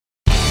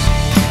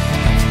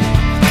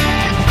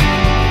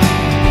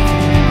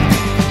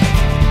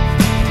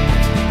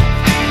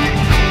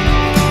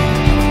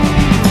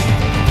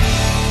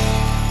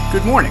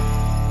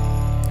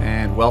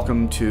and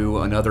welcome to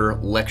another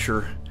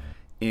lecture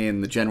in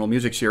the General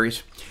Music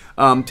Series.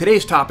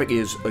 Today's topic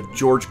is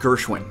George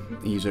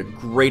Gershwin. He's a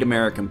great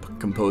American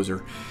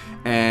composer.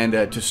 And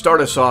to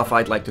start us off,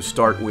 I'd like to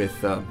start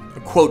with a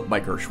quote by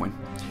Gershwin.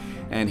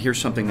 And here's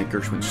something that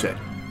Gershwin said.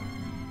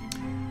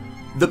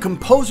 "The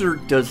composer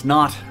does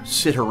not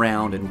sit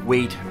around and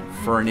wait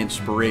for an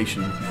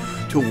inspiration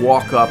to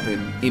walk up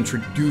and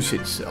introduce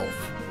itself.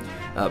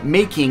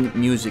 Making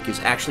music is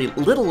actually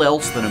little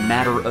else than a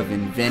matter of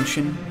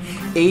invention,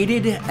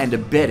 aided and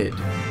abetted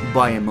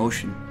by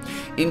emotion.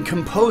 In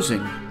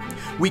composing,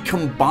 we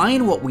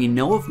combine what we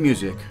know of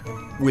music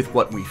with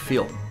what we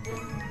feel."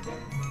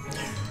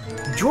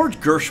 George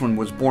Gershwin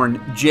was born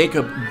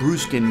Jacob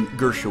Bruskin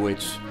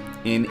Gershowitz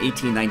in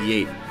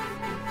 1898,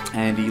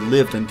 and he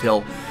lived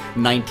until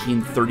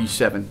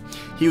 1937.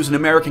 He was an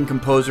American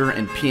composer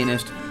and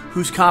pianist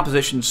whose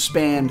compositions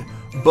spanned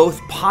both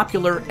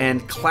popular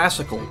and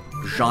classical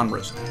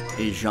genres.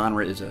 A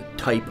genre is a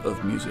type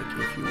of music,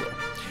 if you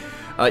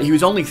will. He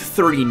was only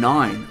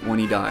 39 when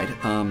he died,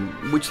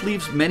 which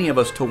leaves many of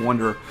us to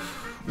wonder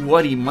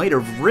what he might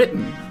have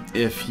written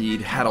if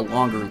he'd had a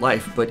longer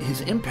life, but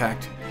his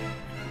impact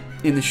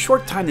in the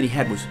short time that he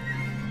had was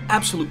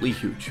absolutely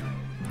huge.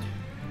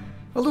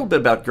 A little bit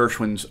about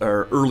Gershwin's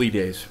early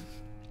days.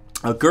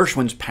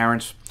 Gershwin's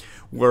parents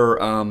were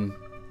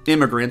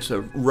immigrants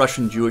of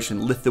Russian Jewish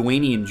and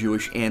Lithuanian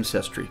Jewish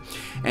ancestry,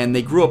 and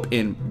they grew up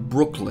in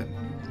Brooklyn,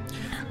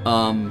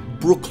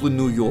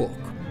 New York.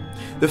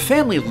 The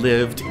family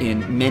lived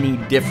in many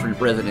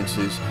different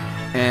residences,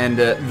 and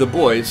the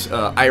boys,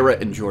 Ira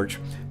and George,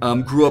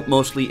 grew up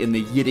mostly in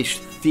the Yiddish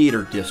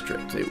theater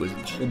district. It was a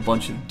whole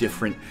bunch of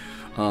different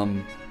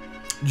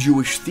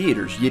Jewish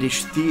theaters,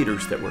 Yiddish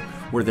theaters that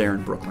were there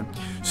in Brooklyn.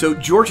 So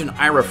George and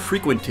Ira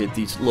frequented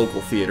these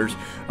local theaters,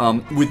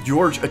 with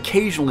George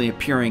occasionally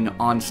appearing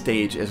on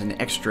stage as an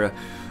extra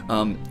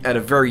at a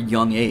very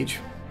young age.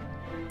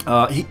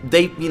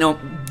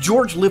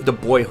 George lived a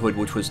boyhood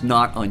which was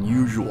not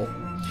unusual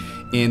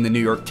in the New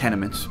York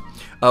tenements,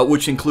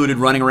 which included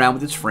running around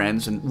with his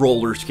friends and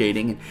roller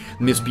skating and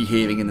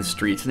misbehaving in the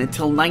streets. And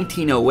until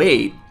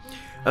 1908,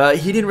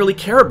 he didn't really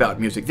care about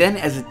music. Then,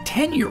 as a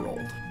 10-year-old,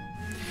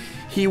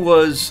 he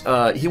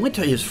went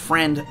to his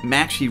friend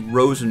Maxie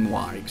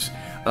Rosenweig's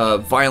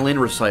violin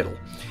recital,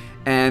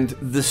 and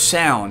the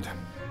sound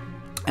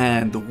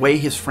and the way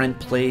his friend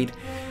played,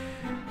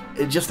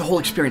 just the whole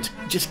experience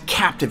just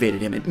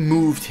captivated him. It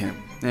moved him.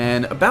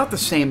 And about the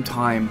same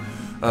time,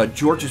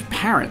 George's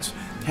parents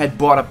had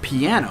bought a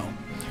piano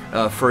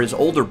for his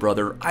older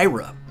brother,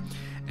 Ira.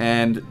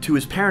 And to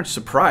his parents'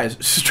 surprise,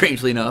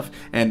 strangely enough,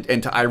 and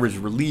to Ira's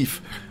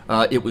relief,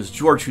 it was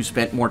George who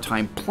spent more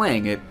time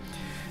playing it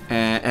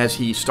as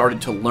he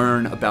started to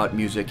learn about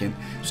music and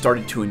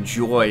started to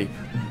enjoy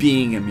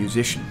being a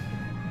musician.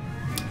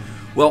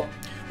 Well,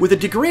 with a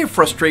degree of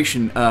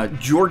frustration,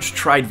 George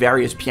tried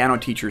various piano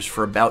teachers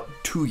for about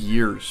 2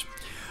 years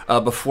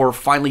before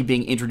finally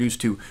being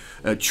introduced to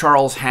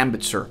Charles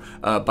Hambitzer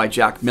by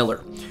Jack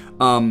Miller.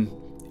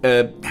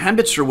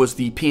 Hambitzer was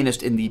the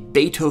pianist in the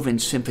Beethoven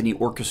Symphony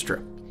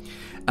Orchestra.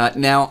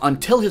 Now,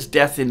 until his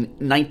death in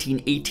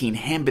 1918,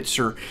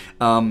 Hambitzer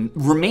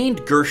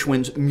remained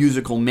Gershwin's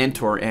musical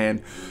mentor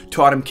and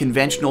taught him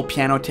conventional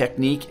piano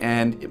technique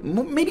and,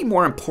 maybe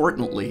more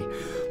importantly,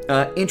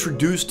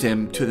 introduced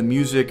him to the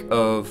music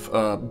of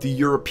the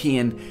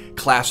European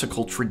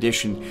classical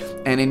tradition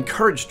and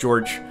encouraged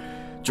George,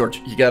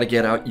 you got to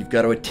get out, you've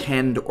got to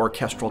attend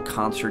orchestral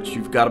concerts,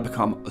 you've got to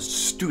become a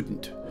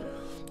student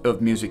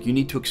of music. You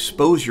need to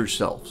expose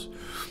yourselves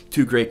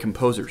to great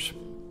composers.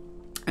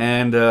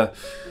 And the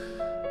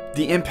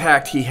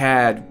impact he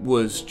had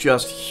was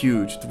just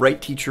huge. The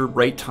right teacher,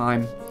 right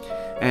time.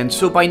 And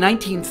so by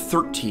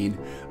 1913,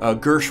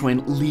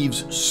 Gershwin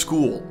leaves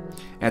school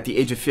at the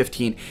age of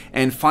 15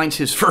 and finds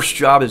his first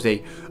job as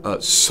a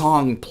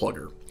song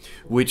plugger,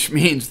 which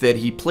means that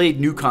he played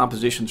new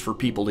compositions for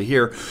people to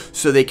hear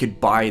so they could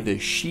buy the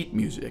sheet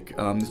music.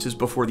 This is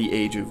before the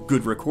age of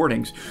good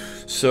recordings.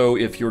 So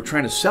if you were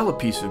trying to sell a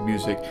piece of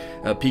music,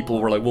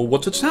 people were like, well,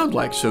 what's it sound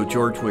like? So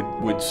George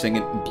would sing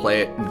it and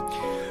play it.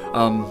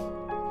 And,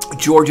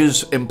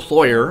 George's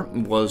employer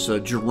was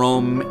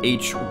Jerome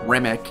H.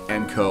 Remick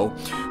 & Co.,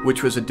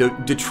 which was a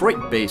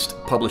Detroit-based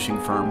publishing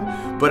firm,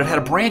 but it had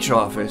a branch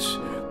office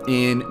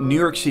in New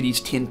York City's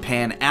Tin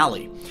Pan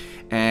Alley.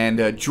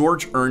 And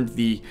George earned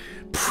the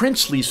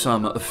princely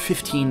sum of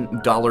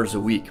 $15 a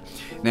week.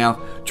 Now,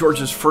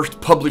 George's first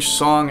published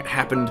song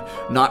happened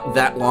not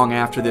that long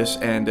after this,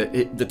 and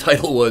the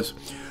title was,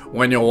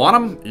 "When you want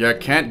 'em, you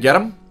can't get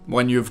 'em.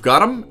 When you've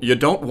got 'em, you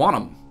don't want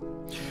 'em."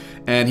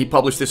 And he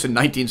published this in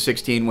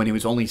 1916 when he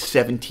was only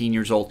 17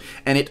 years old,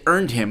 and it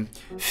earned him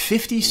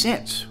 50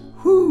 cents.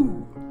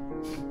 Whoo!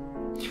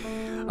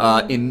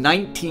 In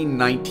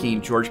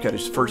 1919, George got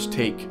his first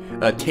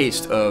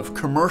taste of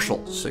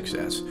commercial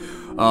success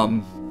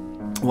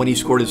when he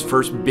scored his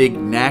first big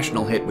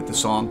national hit with the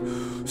song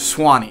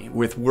Swanee,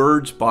 with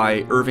words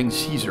by Irving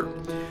Caesar.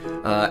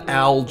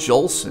 Al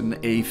Jolson,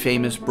 a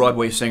famous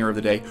Broadway singer of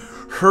the day,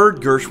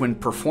 heard Gershwin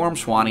perform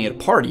Swanee at a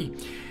party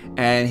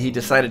and he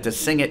decided to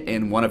sing it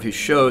in one of his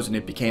shows, and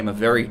it became a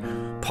very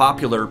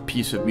popular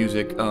piece of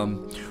music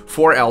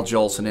for Al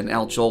Jolson, and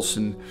Al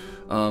Jolson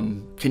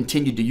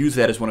continued to use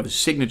that as one of his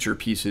signature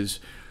pieces,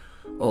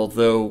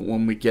 although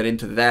when we get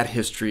into that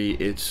history,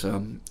 it's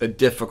a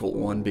difficult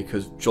one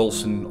because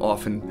Jolson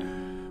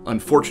often,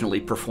 unfortunately,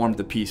 performed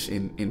the piece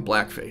in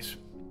blackface.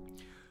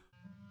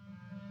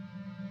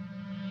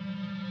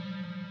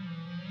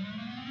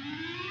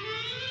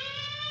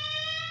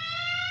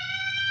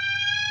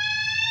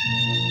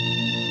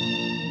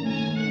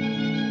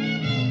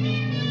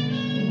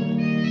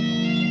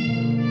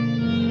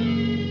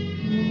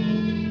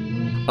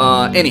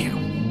 Anyhow,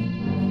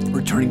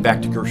 returning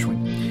back to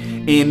Gershwin.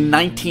 In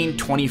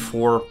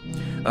 1924,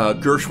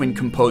 Gershwin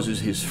composes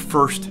his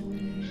first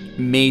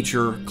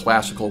major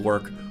classical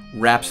work,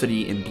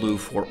 Rhapsody in Blue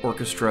for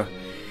orchestra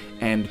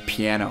and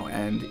piano,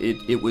 and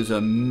it was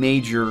a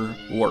major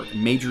work,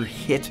 major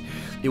hit.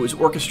 It was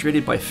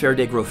orchestrated by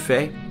Ferde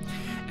Groffet,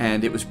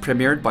 and it was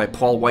premiered by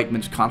Paul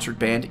Whiteman's concert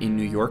band in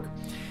New York,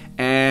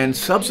 and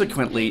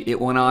subsequently it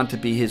went on to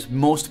be his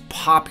most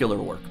popular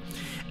work.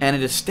 And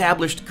it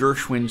established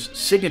Gershwin's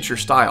signature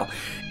style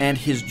and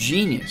his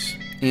genius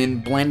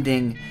in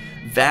blending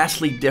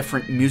vastly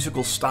different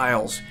musical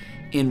styles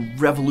in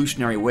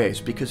revolutionary ways.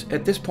 Because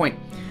at this point,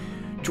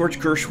 George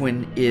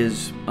Gershwin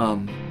is,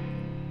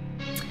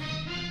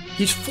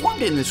 he's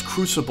formed in this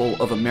crucible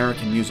of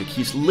American music.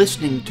 He's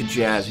listening to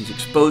jazz, he's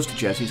exposed to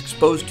jazz, he's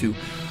exposed to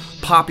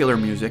popular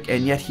music,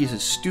 and yet he's a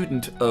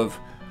student of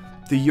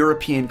the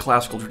European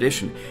classical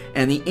tradition.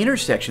 And the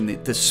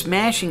intersection, the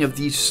smashing of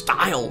these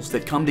styles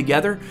that come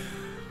together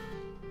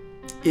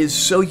is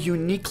so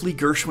uniquely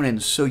Gershwin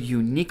and so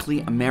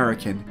uniquely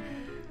American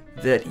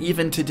that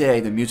even today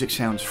the music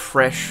sounds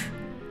fresh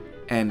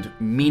and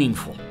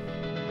meaningful.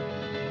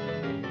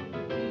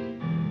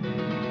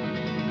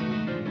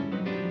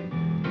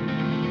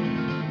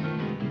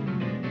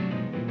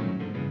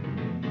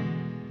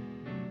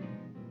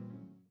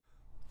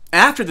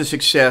 After the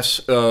success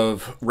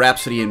of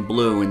Rhapsody in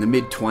Blue in the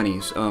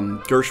mid-20s,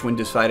 Gershwin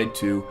decided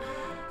to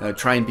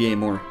try and be a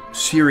more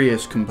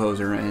serious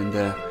composer,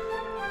 and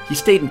he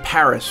stayed in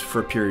Paris for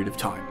a period of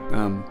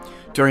time,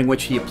 during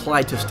which he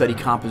applied to study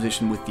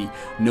composition with the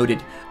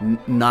noted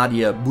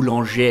Nadia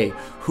Boulanger,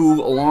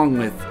 who, along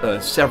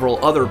with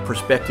several other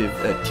prospective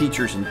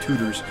teachers and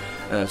tutors,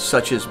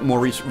 such as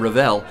Maurice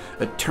Ravel,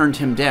 turned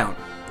him down,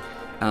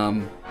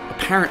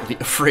 apparently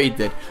afraid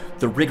that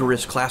the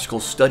rigorous classical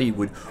study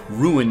would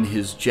ruin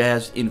his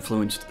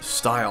jazz-influenced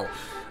style.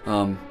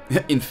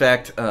 In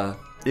fact,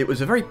 it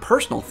was a very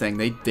personal thing.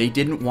 They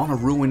didn't want to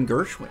ruin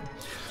Gershwin.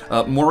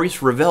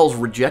 Maurice Ravel's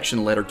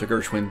rejection letter to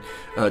Gershwin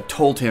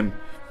told him,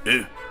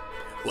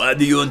 "Why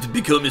do you want to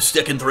become a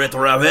second-rate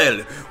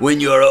Ravel when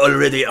you are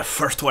already a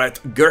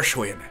first-rate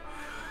Gershwin?"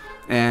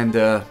 And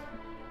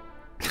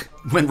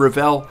when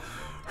Ravel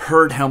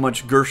heard how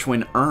much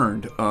Gershwin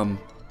earned,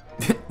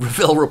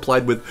 Ravel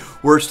replied with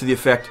words to the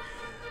effect,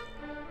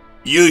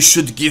 "You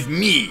should give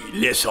me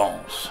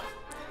lessons."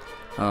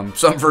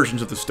 Some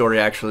versions of the story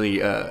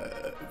actually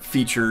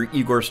feature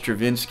Igor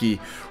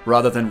Stravinsky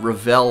rather than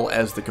Ravel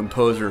as the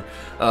composer.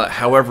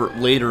 However,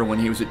 later when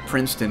he was at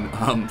Princeton,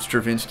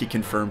 Stravinsky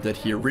confirmed that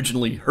he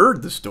originally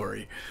heard the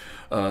story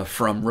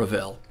from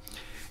Ravel.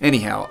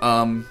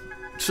 Anyhow,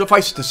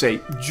 suffice it to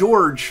say,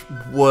 George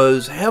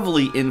was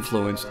heavily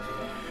influenced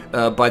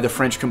by the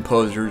French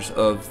composers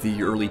of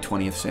the early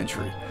 20th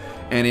century.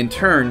 And in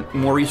turn,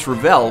 Maurice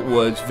Ravel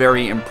was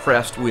very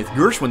impressed with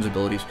Gershwin's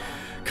abilities,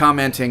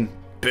 commenting,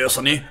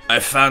 "Personally, I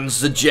found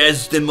the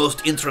jazz the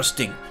most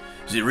interesting.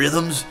 The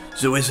rhythms,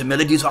 the way the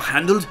melodies are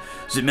handled,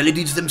 the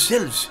melodies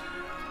themselves.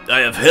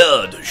 I have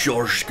heard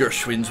George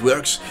Gershwin's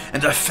works,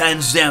 and I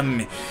find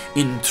them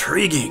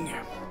intriguing."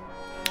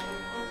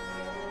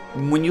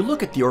 When you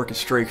look at the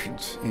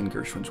orchestrations in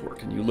Gershwin's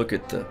work, and you look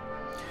at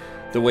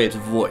the way it's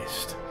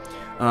voiced,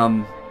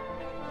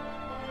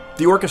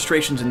 the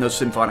orchestrations in those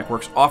symphonic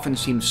works often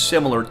seem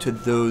similar to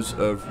those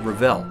of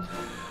Ravel.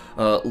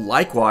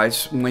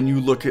 Likewise, when you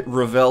look at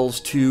Ravel's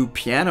two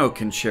piano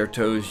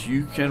concertos,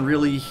 you can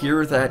really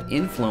hear that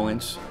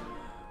influence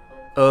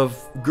of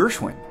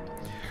Gershwin.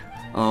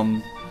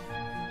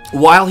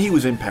 While he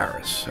was in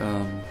Paris,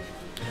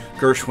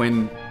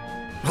 Gershwin,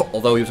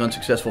 although he was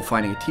unsuccessful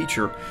finding a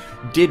teacher,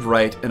 did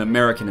write An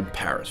American in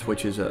Paris,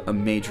 which is a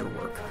major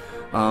work.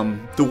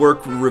 The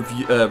work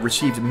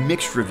received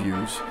mixed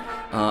reviews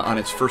on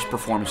its first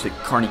performance at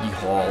Carnegie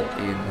Hall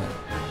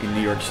in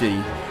New York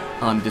City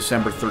on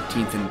December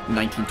 13th in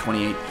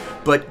 1928,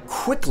 but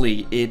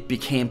quickly it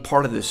became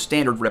part of the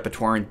standard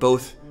repertoire in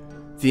both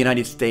the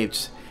United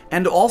States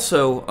and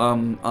also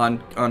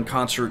on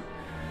concert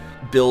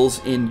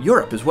bills in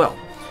Europe as well.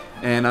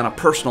 And on a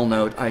personal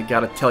note, I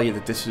gotta tell you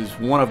that this is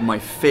one of my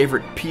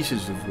favorite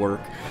pieces of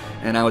work,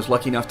 and I was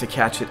lucky enough to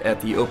catch it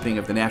at the opening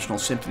of the National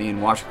Symphony in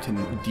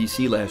Washington,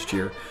 D.C. last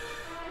year.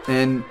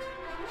 And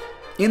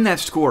in that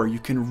score, you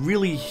can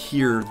really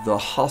hear the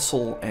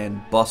hustle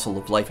and bustle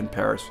of life in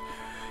Paris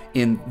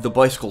in the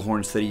bicycle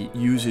horns that he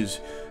uses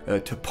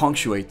to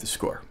punctuate the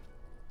score.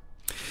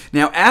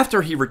 Now,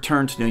 after he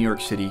returned to New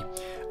York City,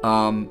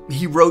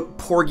 he wrote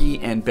Porgy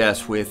and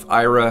Bess with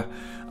Ira,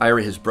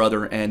 his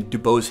brother, and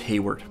DuBose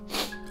Hayward.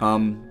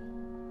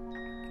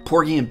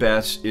 Porgy and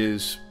Bess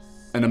is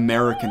an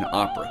American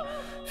opera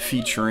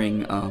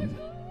featuring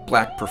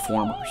black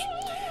performers.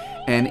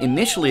 And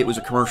initially it was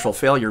a commercial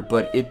failure,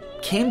 but it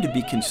came to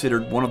be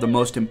considered one of the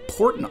most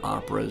important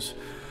operas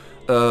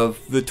of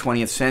the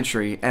 20th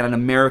century and an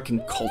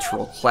American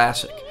cultural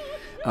classic.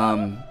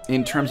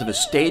 In terms of a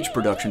stage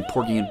production,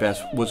 Porgy and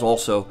Bess was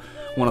also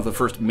one of the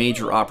first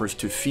major operas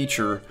to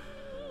feature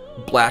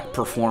black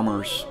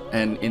performers,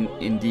 and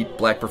indeed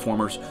black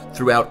performers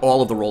throughout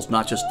all of the roles,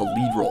 not just the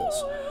lead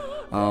roles.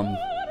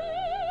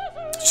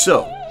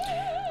 So,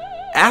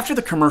 after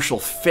the commercial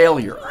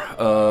failure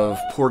of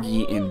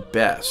Porgy and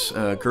Bess,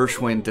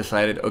 Gershwin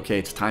decided, okay,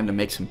 it's time to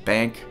make some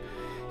bank.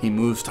 He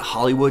moves to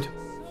Hollywood,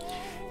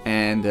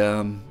 and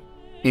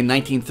in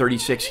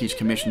 1936, he's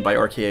commissioned by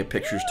RKA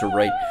Pictures to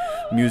write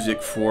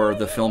music for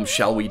the film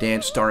Shall We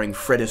Dance, starring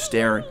Fred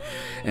Astaire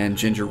and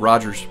Ginger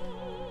Rogers.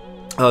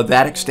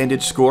 That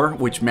extended score,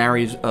 which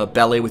marries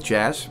ballet with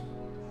jazz,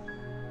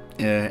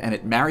 and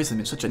it marries them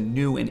in such a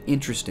new and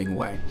interesting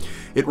way.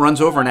 It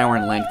runs over an hour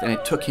in length, and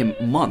it took him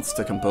months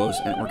to compose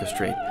and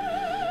orchestrate.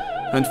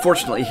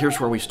 Unfortunately, here's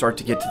where we start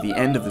to get to the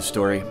end of the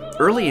story.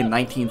 Early in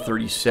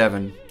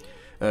 1937,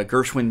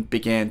 Gershwin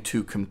began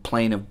to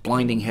complain of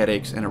blinding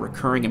headaches and a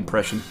recurring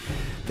impression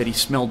that he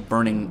smelled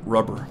burning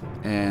rubber.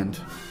 And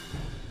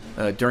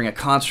during a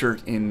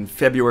concert in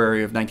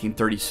February of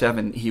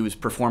 1937, he was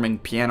performing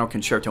Piano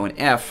Concerto in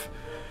F,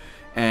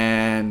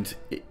 and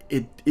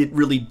it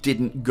really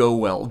didn't go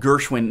well.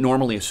 Gershwin,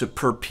 normally a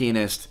superb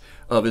pianist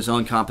of his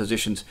own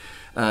compositions,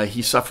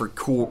 he suffered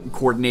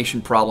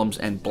coordination problems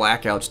and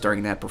blackouts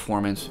during that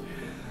performance.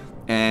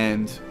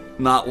 And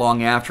not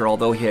long after,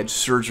 although he had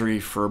surgery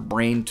for a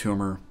brain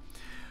tumor,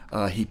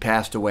 he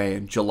passed away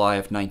in July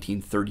of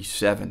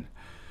 1937.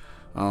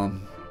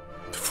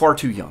 Far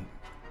too young.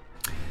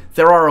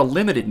 There are a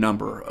limited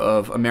number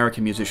of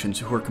American musicians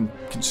who are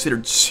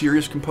considered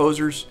serious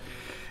composers,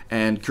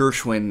 and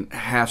Gershwin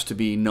has to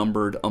be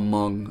numbered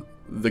among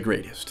the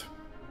greatest.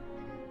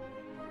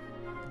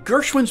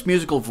 Gershwin's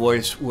musical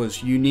voice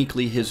was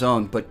uniquely his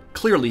own, but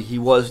clearly he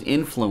was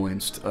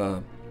influenced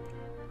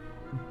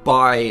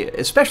by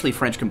especially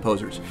French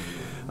composers.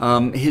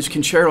 His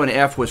Concerto in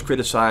F was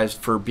criticized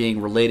for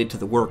being related to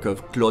the work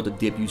of Claude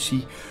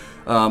Debussy,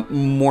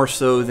 more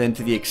so than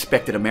to the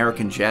expected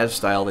American jazz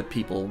style that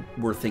people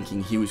were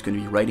thinking he was going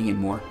to be writing in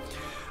more.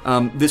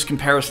 This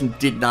comparison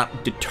did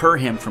not deter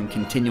him from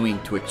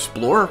continuing to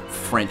explore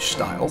French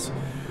styles.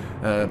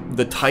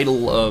 The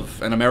title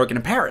of An American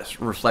in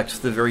Paris reflects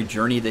the very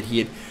journey that he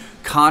had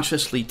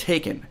consciously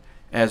taken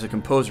as a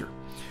composer.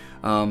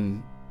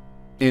 In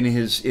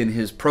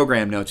his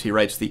program notes, he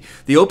writes, the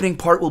opening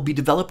part will be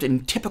developed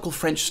in typical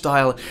French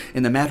style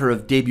in the matter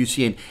of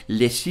Debussy and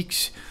Les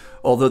Six,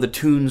 although the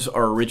tunes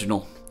are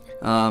original.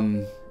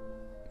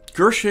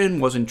 Gershwin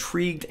was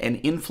intrigued and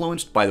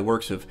influenced by the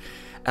works of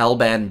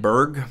Alban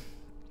Berg,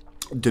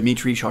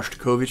 Dmitri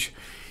Shostakovich,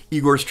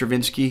 Igor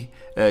Stravinsky,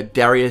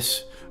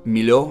 Darius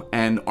Milhaud,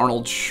 and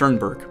Arnold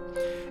Schoenberg.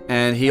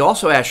 And he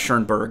also asked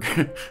Schoenberg,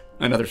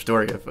 another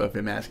story of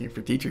him asking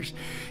for teachers,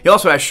 he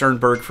also asked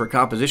Schoenberg for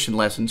composition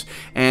lessons,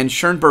 and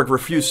Schoenberg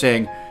refused,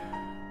 saying,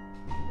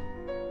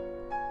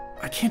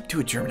 I can't do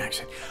a German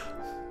accent.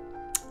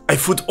 I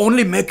would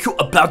only make you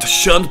about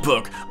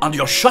Schoenberg, and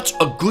you're such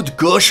a good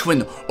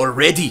Gershwin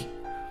already.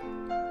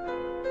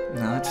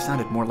 No, that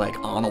sounded more like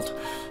Arnold.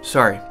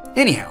 Sorry.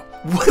 Anyhow,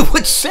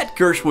 what set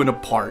Gershwin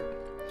apart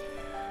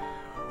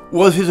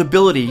was his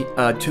ability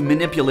to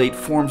manipulate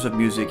forms of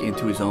music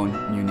into his own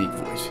unique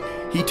voice.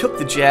 He took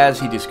the jazz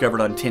he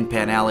discovered on Tin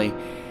Pan Alley,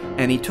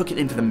 and he took it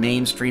into the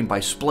mainstream by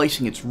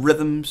splicing its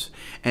rhythms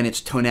and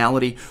its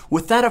tonality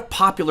with that of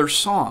popular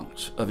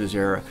songs of his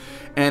era.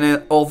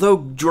 And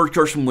although George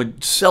Gershwin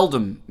would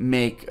seldom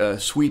make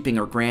sweeping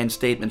or grand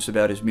statements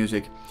about his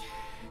music,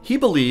 he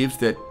believed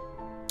that,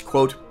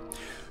 quote,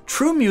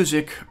 true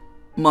music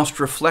must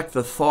reflect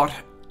the thought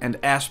and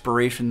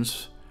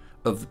aspirations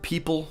of the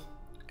people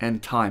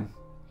and time.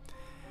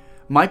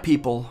 My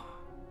people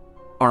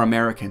are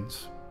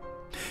Americans.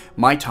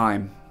 My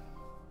time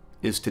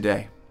is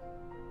today.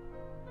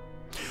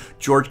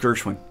 George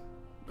Gershwin,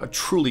 a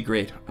truly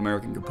great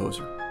American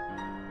composer.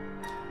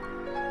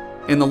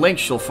 In the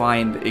links, you'll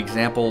find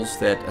examples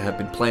that have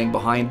been playing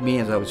behind me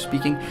as I was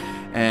speaking,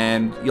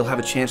 and you'll have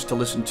a chance to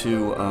listen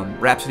to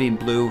Rhapsody in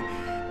Blue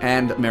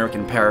and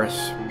American in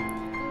Paris.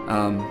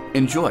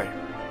 Enjoy.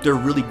 They're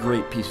really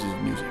great pieces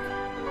of music.